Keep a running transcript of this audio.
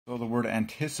So the word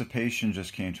anticipation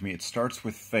just came to me. It starts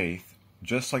with faith,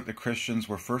 just like the Christians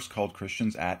were first called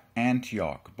Christians at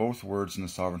Antioch. Both words in the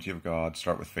sovereignty of God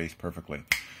start with faith perfectly.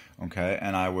 Okay,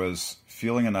 and I was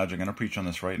feeling a nudge. I'm going to preach on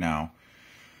this right now.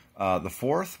 The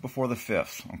fourth before the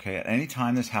fifth. Okay, at any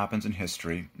time this happens in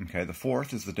history, okay, the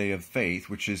fourth is the day of faith,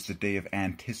 which is the day of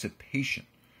anticipation.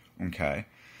 Okay,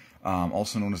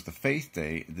 also known as the faith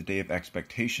day, the day of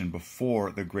expectation before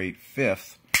the great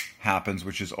fifth happens,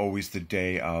 which is always the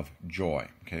day of joy.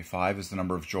 Okay, 5 is the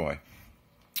number of joy.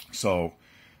 So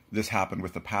this happened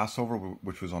with the Passover,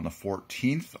 which was on the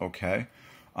 14th. Okay,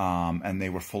 and they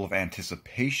were full of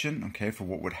anticipation. Okay, for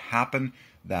what would happen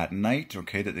that night.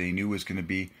 Okay, that they knew was going to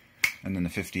be. And then the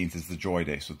 15th is the joy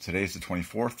day. So today is the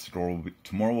 24th.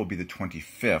 Tomorrow will be the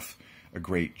 25th, a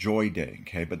great joy day.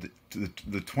 Okay, but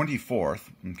the 24th,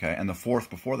 okay, and the 4th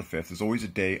before the 5th is always a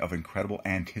day of incredible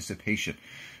anticipation.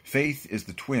 Faith is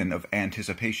the twin of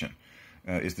anticipation,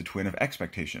 is the twin of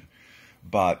expectation.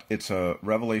 But it's a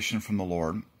revelation from the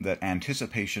Lord that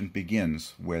anticipation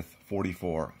begins with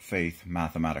 44, faith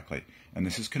mathematically. And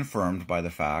this is confirmed by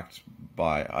the fact,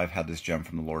 I've had this gem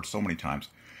from the Lord so many times,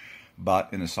 but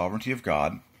in the sovereignty of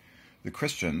God, the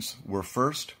Christians were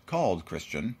first called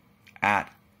Christian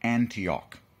at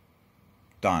Antioch.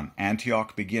 Done.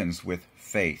 Antioch begins with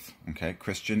faith. Okay,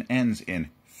 Christian ends in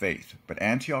faith. But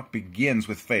Antioch begins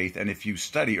with faith, and if you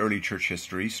study early church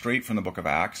history, straight from the book of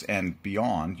Acts and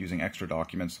beyond, using extra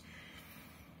documents,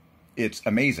 it's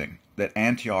amazing that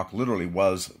Antioch literally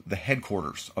was the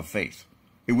headquarters of faith.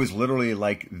 It was literally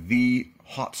like the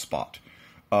hotspot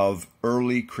of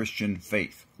early Christian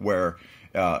faith, where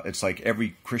it's like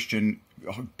every Christian,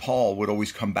 Paul would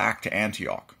always come back to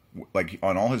Antioch. Like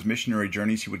on all his missionary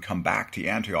journeys, he would come back to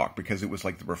Antioch because it was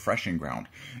like the refreshing ground.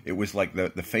 It was like the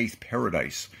faith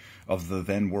paradise of the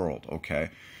then world,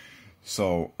 okay?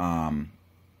 So I'm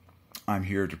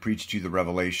here to preach to you the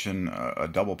revelation, a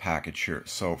double package here.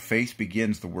 So faith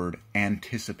begins the word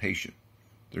anticipation.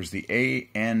 There's the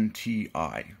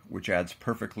A-N-T-I, which adds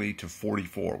perfectly to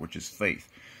 44, which is faith.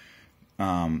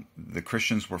 The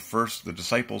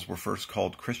disciples were first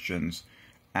called Christians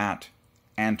at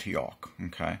Antioch,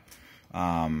 okay?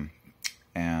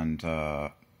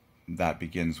 That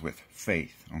begins with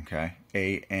faith, okay?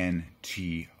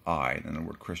 A-N-T-I, and the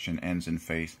word Christian ends in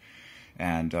faith.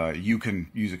 And you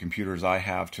can use a computer as I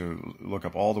have to look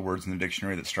up all the words in the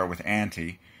dictionary that start with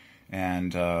anti,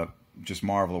 and just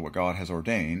marvel at what God has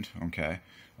ordained, okay,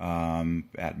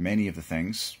 at many of the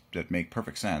things that make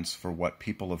perfect sense for what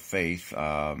people of faith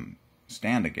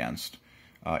stand against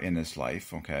in this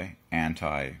life, okay?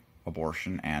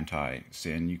 Anti-abortion,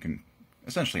 anti-sin. You can,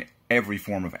 essentially, every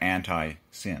form of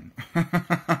anti-sin.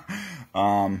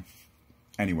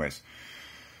 Anyways,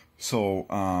 so,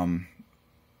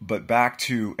 but back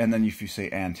to, and then if you say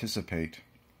anticipate,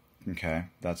 okay,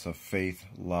 that's a faith,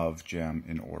 love gem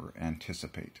in order.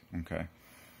 Anticipate, okay?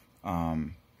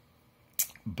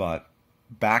 But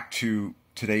back to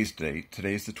today's date.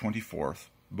 Today's the 24th,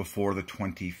 before the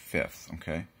 25th,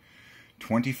 okay?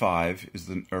 5 is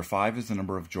the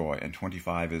number of joy, and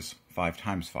 25 is 5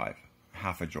 times 5,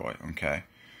 half a joy, okay?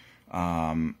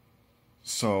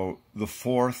 So the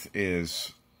 4th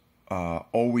is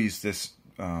always this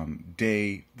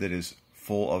day that is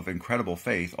full of incredible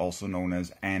faith, also known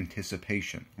as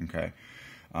anticipation, okay,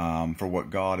 for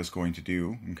what God is going to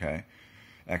do, okay,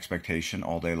 expectation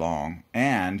all day long,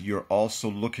 and you're also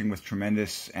looking with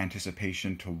tremendous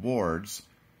anticipation towards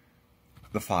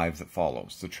the 5 that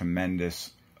follows, the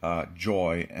tremendous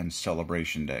joy and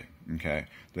celebration day, okay,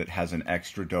 that has an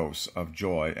extra dose of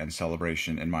joy and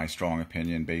celebration, in my strong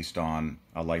opinion, based on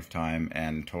a lifetime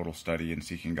and total study and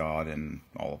seeking God and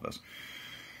all of this.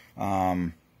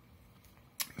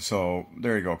 So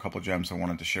there you go, a couple of gems I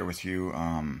wanted to share with you.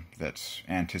 That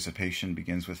anticipation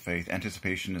begins with faith.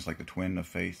 Anticipation is like the twin of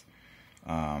faith.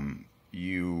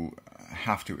 You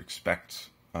have to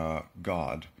expect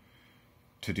God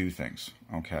to do things,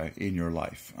 okay, in your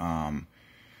life.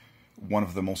 One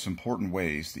of the most important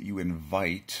ways that you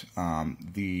invite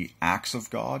the acts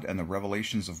of God and the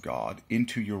revelations of God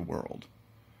into your world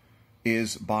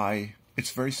is by, it's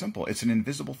very simple. It's an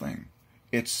invisible thing.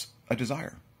 It's a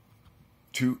desire.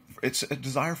 It's a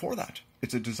desire for that.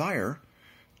 It's a desire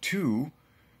to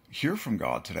hear from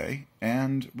God today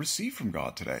and receive from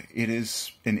God today. It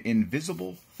is an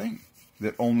invisible thing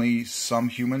that only some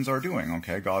humans are doing,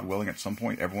 okay? God willing, at some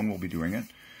point, everyone will be doing it.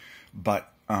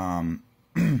 But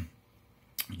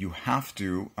you have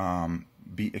to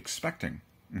be expecting,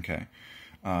 okay,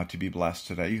 to be blessed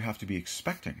today. You have to be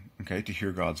expecting, okay, to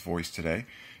hear God's voice today.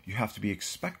 You have to be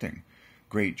expecting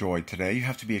great joy today. You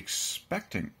have to be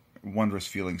expecting wondrous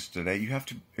feelings today. You have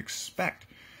to expect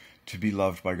to be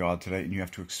loved by God today, and you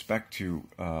have to expect to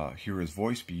hear His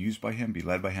voice, be used by Him, be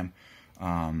led by Him.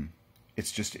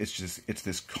 It's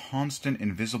this constant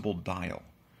invisible dial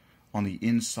on the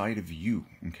inside of you,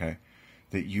 okay,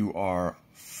 that you are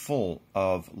full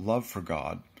of love for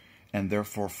God and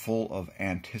therefore full of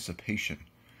anticipation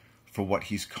for what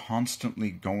He's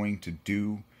constantly going to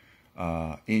do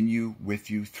in you, with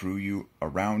you, through you,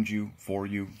 around you, for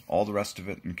you, all the rest of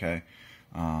it, okay,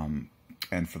 and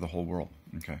for the whole world,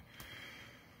 okay.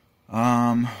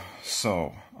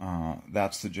 So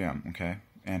that's the gem, okay.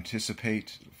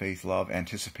 Anticipate, faith, love.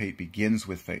 Anticipate begins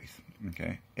with faith,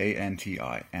 okay.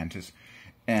 A-N-T-I,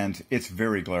 and it's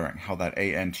very glaring how that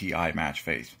A-N-T-I match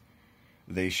faith.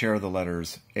 They share the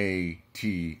letters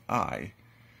A-T-I,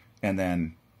 and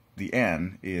then the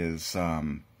N is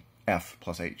F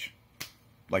plus H.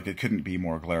 Like, it couldn't be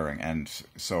more glaring. And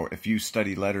so if you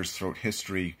study letters throughout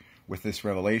history with this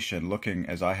revelation, looking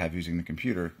as I have using the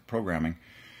computer programming,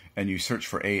 and you search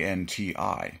for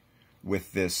A-N-T-I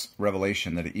with this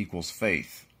revelation that it equals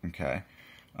faith, okay,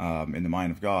 in the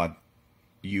mind of God,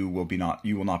 you will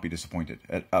not be disappointed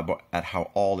at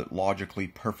how all it logically,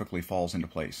 perfectly falls into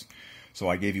place. So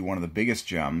I gave you one of the biggest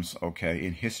gems, okay,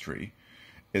 in history,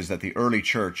 is that the early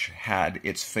church had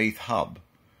its faith hub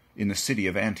in the city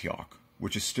of Antioch,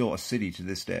 which is still a city to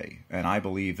this day. And I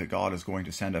believe that God is going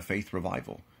to send a faith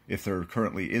revival. If there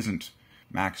currently isn't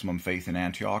maximum faith in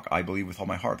Antioch, I believe with all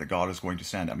my heart that God is going to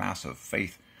send a massive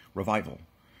faith revival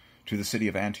to the city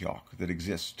of Antioch that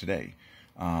exists today.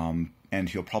 And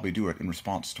He'll probably do it in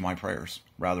response to my prayers,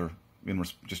 rather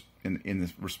just in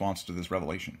the response to this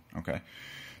revelation, okay?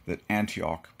 That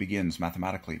Antioch begins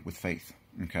mathematically with faith,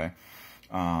 okay?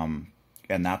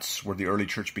 And that's where the early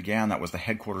church began. That was the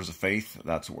headquarters of faith.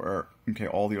 That's where, okay,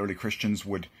 all the early Christians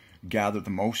would gather the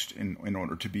most in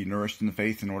order to be nourished in the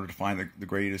faith, in order to find the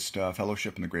greatest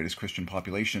fellowship and the greatest Christian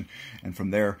population. And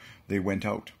from there, they went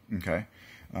out, okay?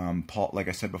 Paul, like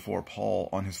I said before, Paul,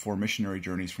 on his 4 missionary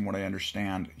journeys, from what I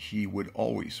understand, he would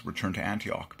always return to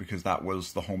Antioch because that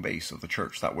was the home base of the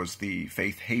church. That was the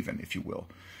faith haven, if you will,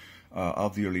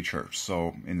 of the early church.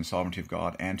 So in the sovereignty of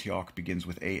God, Antioch begins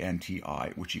with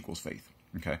A-N-T-I, which equals faith.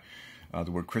 Okay, the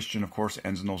word Christian, of course,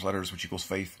 ends in those letters, which equals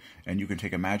faith, and you can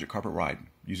take a magic carpet ride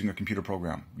using a computer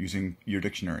program, using your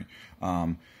dictionary,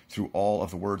 through all of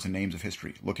the words and names of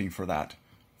history, looking for that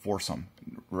foursome,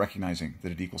 recognizing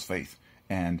that it equals faith,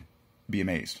 and be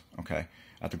amazed, okay,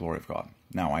 at the glory of God.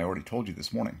 Now, I already told you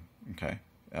this morning, okay,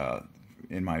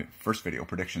 in my first video,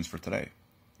 predictions for today,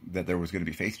 that there was going to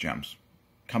be faith gems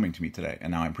coming to me today,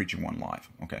 and now I'm preaching one live,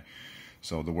 okay.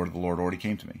 So the word of the Lord already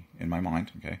came to me in my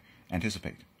mind, okay.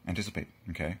 Anticipate,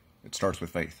 okay? It starts with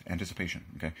faith, anticipation,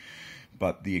 okay?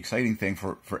 But the exciting thing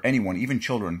for anyone, even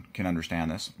children can understand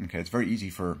this, okay? It's very easy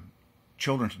for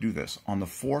children to do this. On the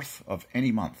 4th of any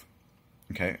month,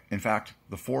 okay? In fact,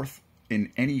 the 4th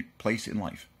in any place in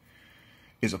life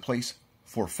is a place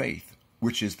for faith,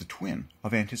 which is the twin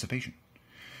of anticipation.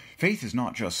 Faith is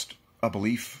not just a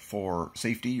belief for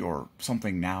safety or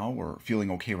something now or feeling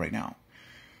okay right now.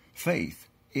 Faith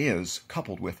is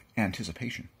coupled with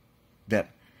anticipation.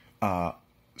 That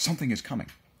something is coming,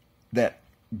 that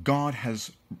God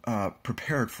has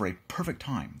prepared for a perfect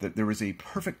time, that there is a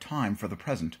perfect time for the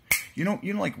present. You know,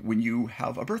 like when you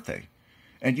have a birthday,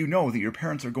 and you know that your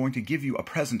parents are going to give you a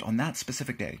present on that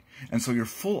specific day, and so you're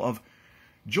full of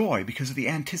joy because of the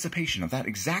anticipation of that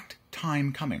exact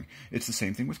time coming. It's the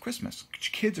same thing with Christmas.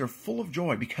 Kids are full of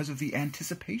joy because of the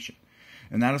anticipation,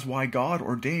 and that is why God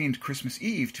ordained Christmas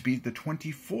Eve to be the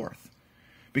 24th.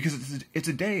 Because it's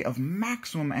a day of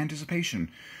maximum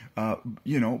anticipation,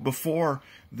 before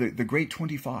the Great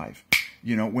 25,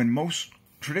 when most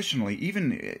traditionally,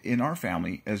 even in our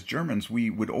family, as Germans, we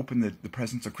would open the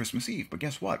presents of Christmas Eve. But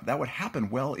guess what? That would happen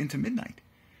well into midnight.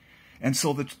 And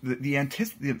so the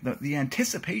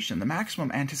anticipation, the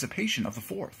maximum anticipation of the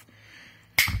 4th,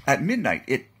 at midnight,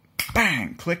 it,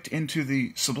 bang, clicked into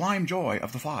the sublime joy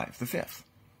of the 5th,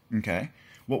 okay?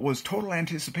 What was total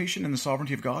anticipation in the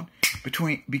sovereignty of God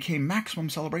became maximum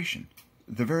celebration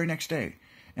the very next day.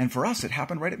 And for us, it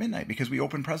happened right at midnight because we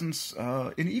opened presents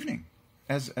in the evening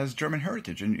as German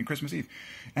heritage in Christmas Eve.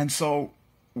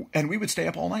 And we would stay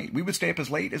up all night. We would stay up as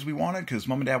late as we wanted because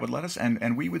Mom and Dad would let us,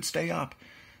 and we would stay up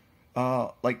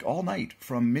like all night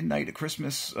from midnight at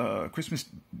Christmas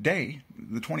Day,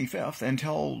 the 25th,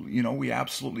 until, we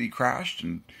absolutely crashed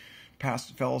and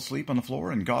fell asleep on the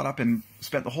floor and got up and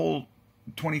spent the whole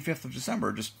 25th of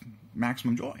December, just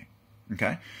maximum joy,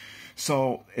 okay?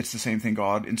 So it's the same thing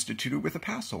God instituted with the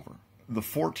Passover. The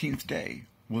 14th day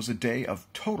was a day of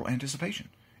total anticipation.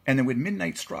 And then when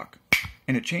midnight struck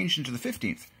and it changed into the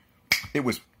 15th, it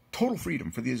was total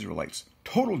freedom for the Israelites,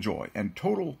 total joy and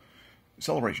total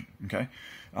celebration, okay?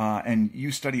 And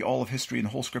you study all of history and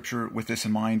the whole scripture with this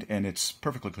in mind, and it's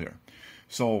perfectly clear.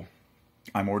 So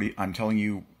I'm telling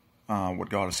you what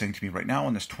God is saying to me right now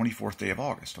on this 24th day of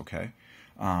August, okay?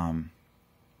 And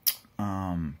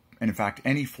in fact,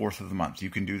 any 4th of the month. You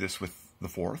can do this with the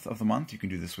 4th of the month, you can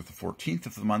do this with the 14th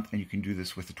of the month, and you can do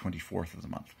this with the 24th of the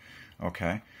month,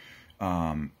 okay?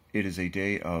 It is a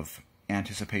day of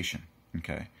anticipation,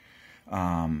 okay?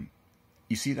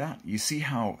 You see that? You see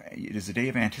how it is a day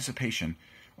of anticipation,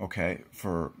 okay,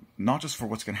 for not just for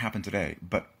what's going to happen today,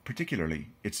 but particularly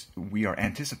we are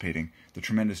anticipating the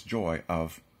tremendous joy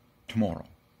of tomorrow,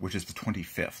 which is the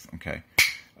 25th, okay?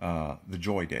 The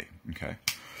joy day, okay?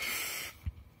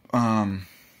 All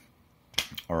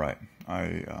right.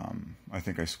 I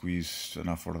think I squeezed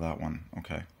enough out of that one,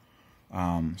 okay?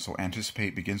 So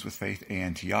anticipate begins with faith,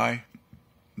 A-N-T-I.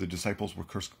 The disciples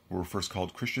were first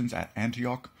called Christians at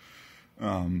Antioch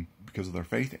because of their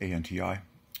faith, A-N-T-I.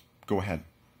 Go ahead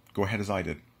as I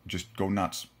did. Just go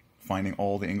nuts, finding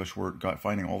all the English word,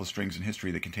 finding all the strings in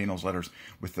history that contain those letters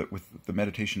with the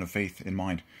meditation of faith in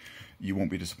mind. You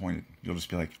won't be disappointed. You'll just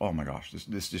be like, oh my gosh,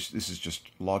 this is just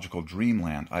logical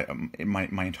dreamland.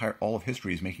 My entire all of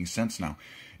history is making sense now.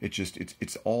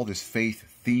 It's all this faith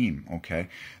theme, okay,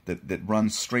 that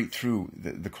runs straight through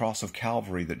the cross of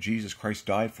Calvary, that Jesus Christ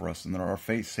died for us and that our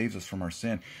faith saves us from our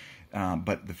sin.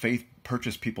 But the faith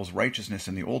purchased people's righteousness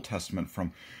in the Old Testament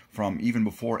from even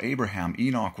before Abraham.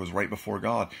 Enoch was right before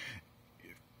God.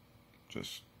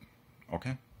 Just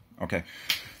okay.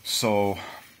 So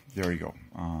there you go.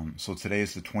 So today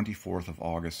is the 24th of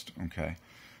August. Okay.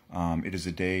 It is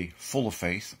a day full of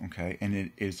faith, okay, and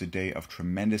it is a day of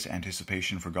tremendous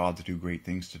anticipation for God to do great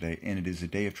things today, and it is a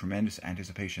day of tremendous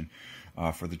anticipation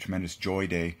for the tremendous joy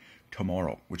day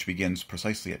tomorrow, which begins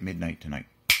precisely at midnight tonight,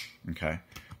 okay,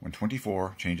 when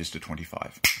 24 changes to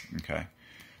 25, okay.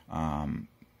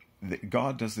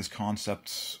 God does this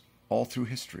concept all through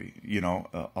history. You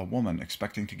know, a woman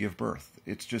expecting to give birth.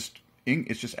 It's just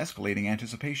escalating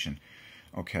anticipation,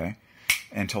 okay,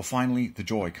 until finally the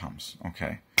joy comes,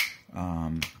 okay.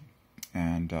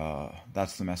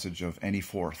 That's the message of any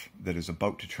 4th that is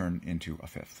about to turn into a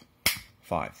 5th.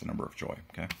 5, the number of joy,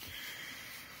 okay?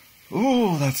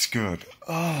 Oh, that's good.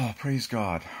 Oh, praise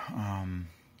God.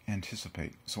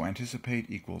 Anticipate. So anticipate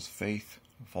equals faith,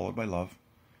 followed by love.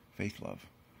 Faith, love.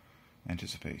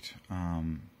 Anticipate.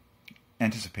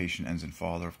 Anticipation ends in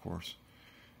father, of course.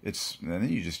 And then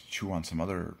you just chew on some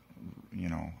other,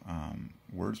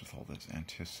 words with all this.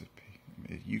 Anticipate.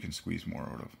 You can squeeze more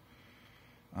out of.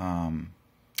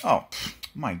 Oh,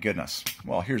 my goodness.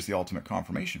 Well, here's the ultimate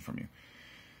confirmation from you.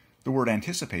 The word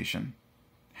anticipation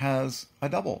has a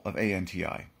double of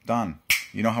A-N-T-I. Done.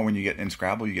 You know how when you get in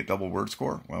Scrabble, you get double word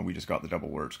score? Well, we just got the double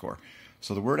word score.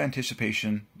 So the word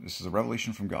anticipation, this is a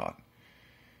revelation from God,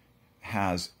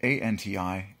 has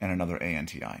A-N-T-I and another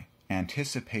A-N-T-I.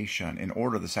 Anticipation. In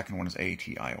order, the second one is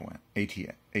A-T-I-O-N.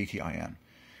 A-T-I-N.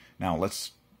 Now,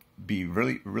 let's be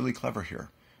really, really clever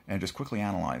here and just quickly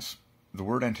analyze. The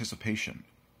word anticipation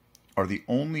are the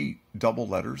only double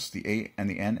letters, the A and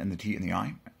the N and the T and the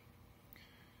I.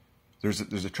 There's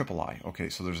a triple I. Okay,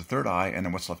 so there's a third I, and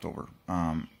then what's left over?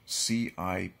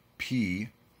 C-I-P,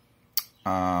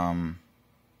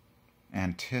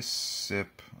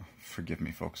 forgive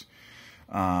me, folks.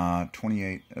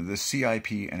 28, the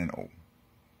C-I-P and an O.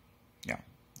 Yeah,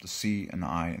 the C and the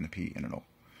I and the P and an O.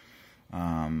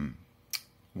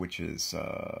 Which is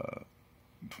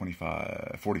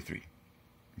 43.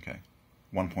 Okay,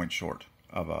 1 point short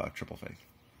of a triple faith,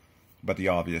 but the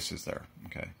obvious is there.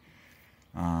 Okay,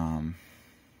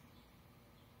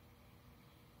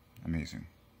 amazing.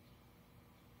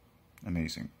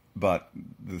 But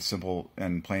the simple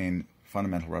and plain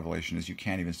fundamental revelation is you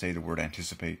can't even say the word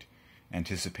anticipate,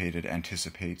 anticipated,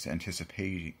 anticipates,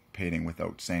 anticipating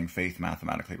without saying faith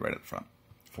mathematically right at the front.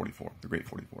 44, the great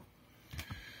 44.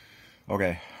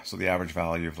 Okay, so the average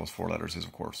value of those 4 letters is,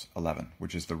 of course, 11,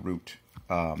 which is the root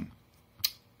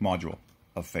module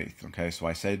of faith. Okay, so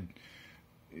I said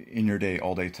in your day,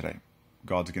 all day today,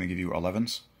 God's going to give you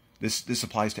 11s. This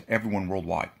applies to everyone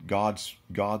worldwide. God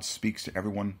speaks to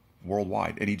everyone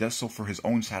worldwide, and he does so for his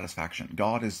own satisfaction.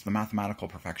 God is the mathematical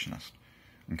perfectionist.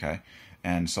 Okay,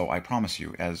 and so I promise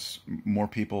you, as more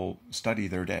people study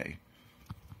their day,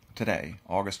 today,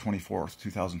 August 24th,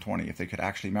 2020, if they could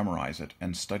actually memorize it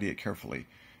and study it carefully,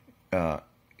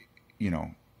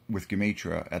 with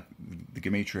Gematria, at the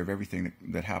Gematria of everything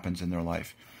that happens in their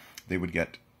life, they would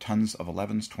get tons of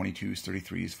 11s, 22s,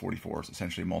 33s, 44s,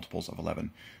 essentially multiples of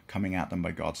 11, coming at them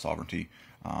by God's sovereignty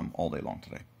all day long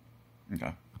today.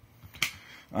 Okay.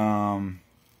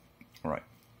 All right.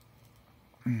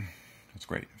 That's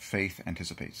great. Faith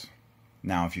anticipates.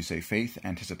 Now, if you say faith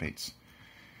anticipates,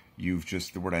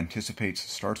 the word anticipates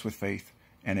starts with faith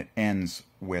and it ends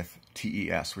with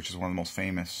TES, which is one of the most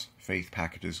famous faith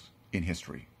packages in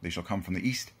history. They shall come from the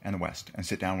east and the west and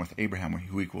sit down with Abraham,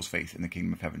 who equals faith in the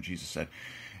kingdom of heaven, Jesus said.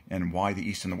 And why the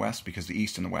east and the west? Because the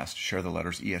east and the west share the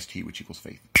letters EST, which equals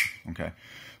faith. Okay,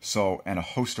 so, and a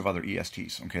host of other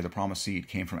ESTs. Okay, the promised seed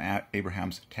came from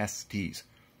Abraham's testes.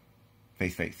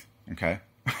 Faith. Okay,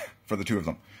 for the two of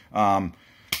them.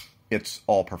 It's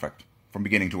all perfect from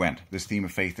beginning to end. This theme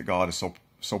of faith that God is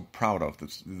so proud of,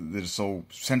 that is so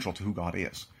central to who God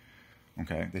is.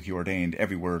 Okay, that He ordained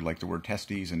every word, like the word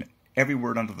testes, and every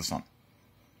word under the sun,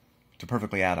 to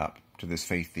perfectly add up to this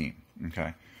faith theme.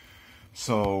 Okay,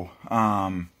 so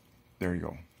there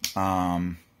you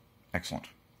go. Excellent.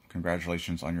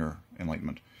 Congratulations on your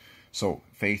enlightenment. So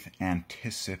faith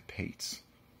anticipates.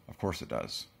 Of course it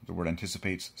does. The word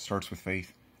anticipates starts with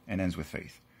faith and ends with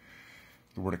faith.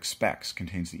 The word expects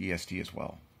contains the EST as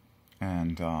well.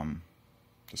 And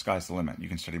the sky's the limit. You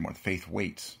can study more. Faith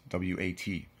waits,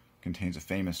 W-A-T, contains a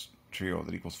famous trio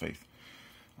that equals faith.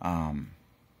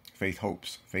 Faith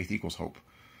hopes. Faith equals hope.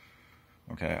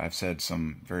 Okay, I've said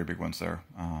some very big ones there.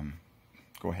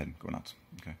 Go ahead, go nuts.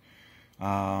 Okay.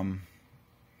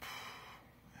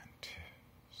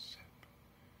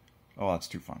 Oh, that's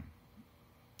too fun.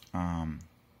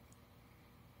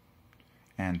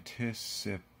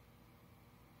 Anticipates.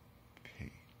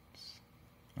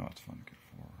 Oh, that's fun. Good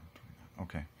for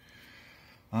 29.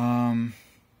 Okay.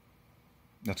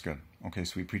 That's good. Okay,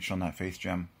 so we preached on that faith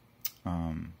gem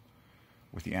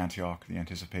with the Antioch, the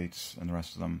anticipates, and the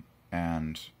rest of them,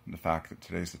 and the fact that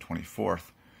today's the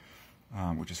 24th,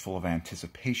 which is full of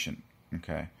anticipation,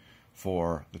 okay,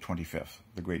 for the 25th,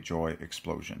 the great joy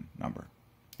explosion number.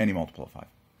 Any multiple of 5.